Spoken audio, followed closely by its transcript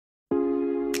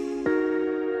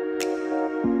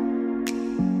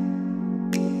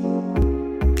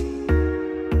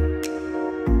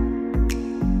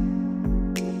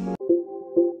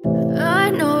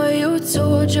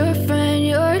told your friend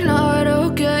you're not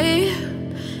okay?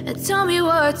 And tell me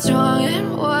what's wrong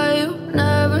and why you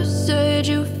never said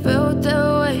you felt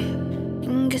that way.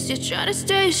 And guess you're trying to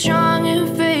stay strong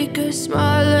and fake a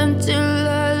smile until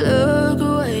I look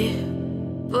away.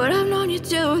 But I've known you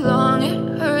too long,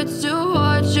 it hurts to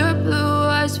watch your blue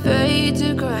eyes fade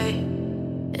to gray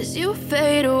as you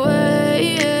fade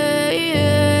away,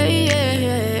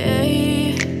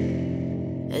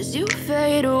 as you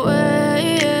fade away.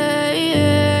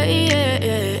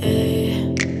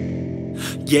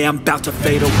 Yeah, I'm about to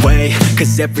fade away,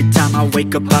 cause every time I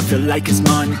wake up I feel like it's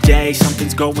Monday.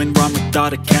 Something's going wrong with all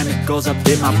the chemicals up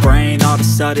in my brain. All of a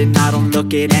sudden I don't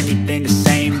look at anything the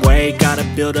same way. Gotta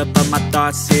build up of my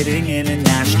thoughts sitting in an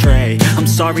ashtray. I'm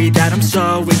sorry that I'm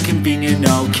so inconvenient,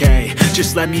 okay?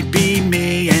 Just let me be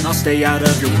me and I'll stay out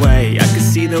of your way. I can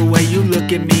see the way you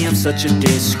look at me, I'm such a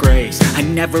disgrace. I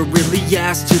never really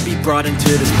asked to be brought into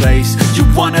this place. You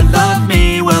wanna love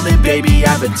me? Well then baby,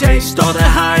 have a taste. All the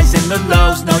highs and the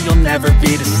lows, no, you'll never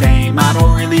be the same. I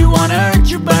don't really wanna hurt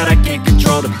you, but I can't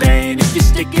control the pain. If you're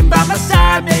sticking by my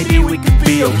side, maybe we could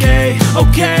be okay.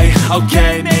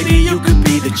 Okay, maybe you could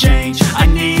be the change I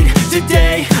need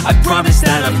today. I promise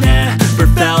that I've never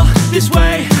felt this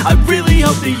way. I really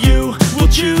hope that you will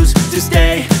choose to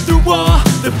stay through all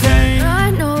the pain.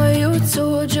 I know you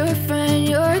told your friend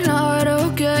you're not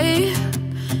okay.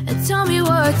 And tell me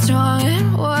what's wrong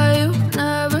and why you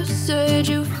never said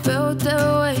you felt that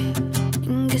way.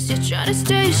 Guess you're trying to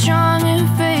stay strong and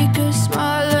fake a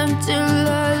smile until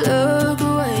I look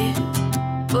away.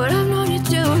 But I've known you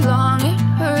too long, it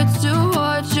hurts to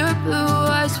watch your blue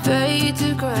eyes fade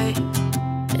to gray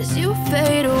as you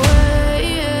fade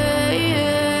away,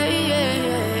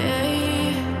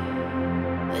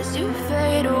 as you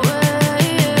fade away,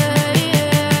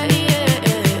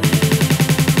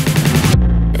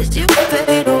 as you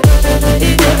fade away.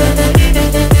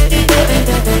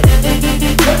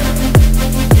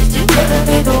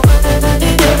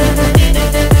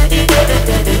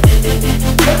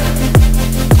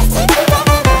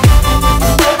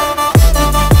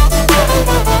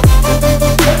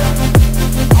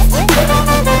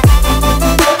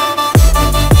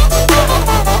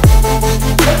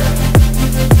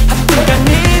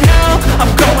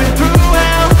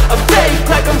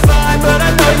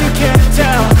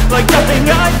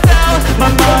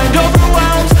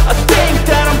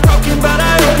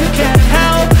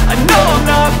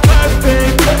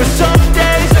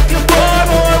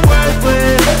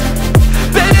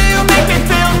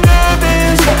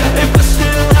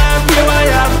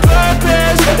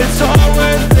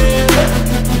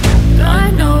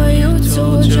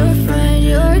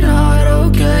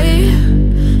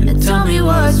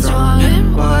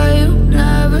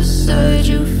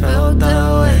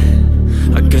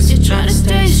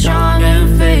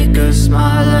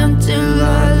 Smile until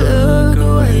I look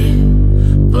away.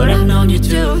 But I've known you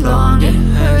too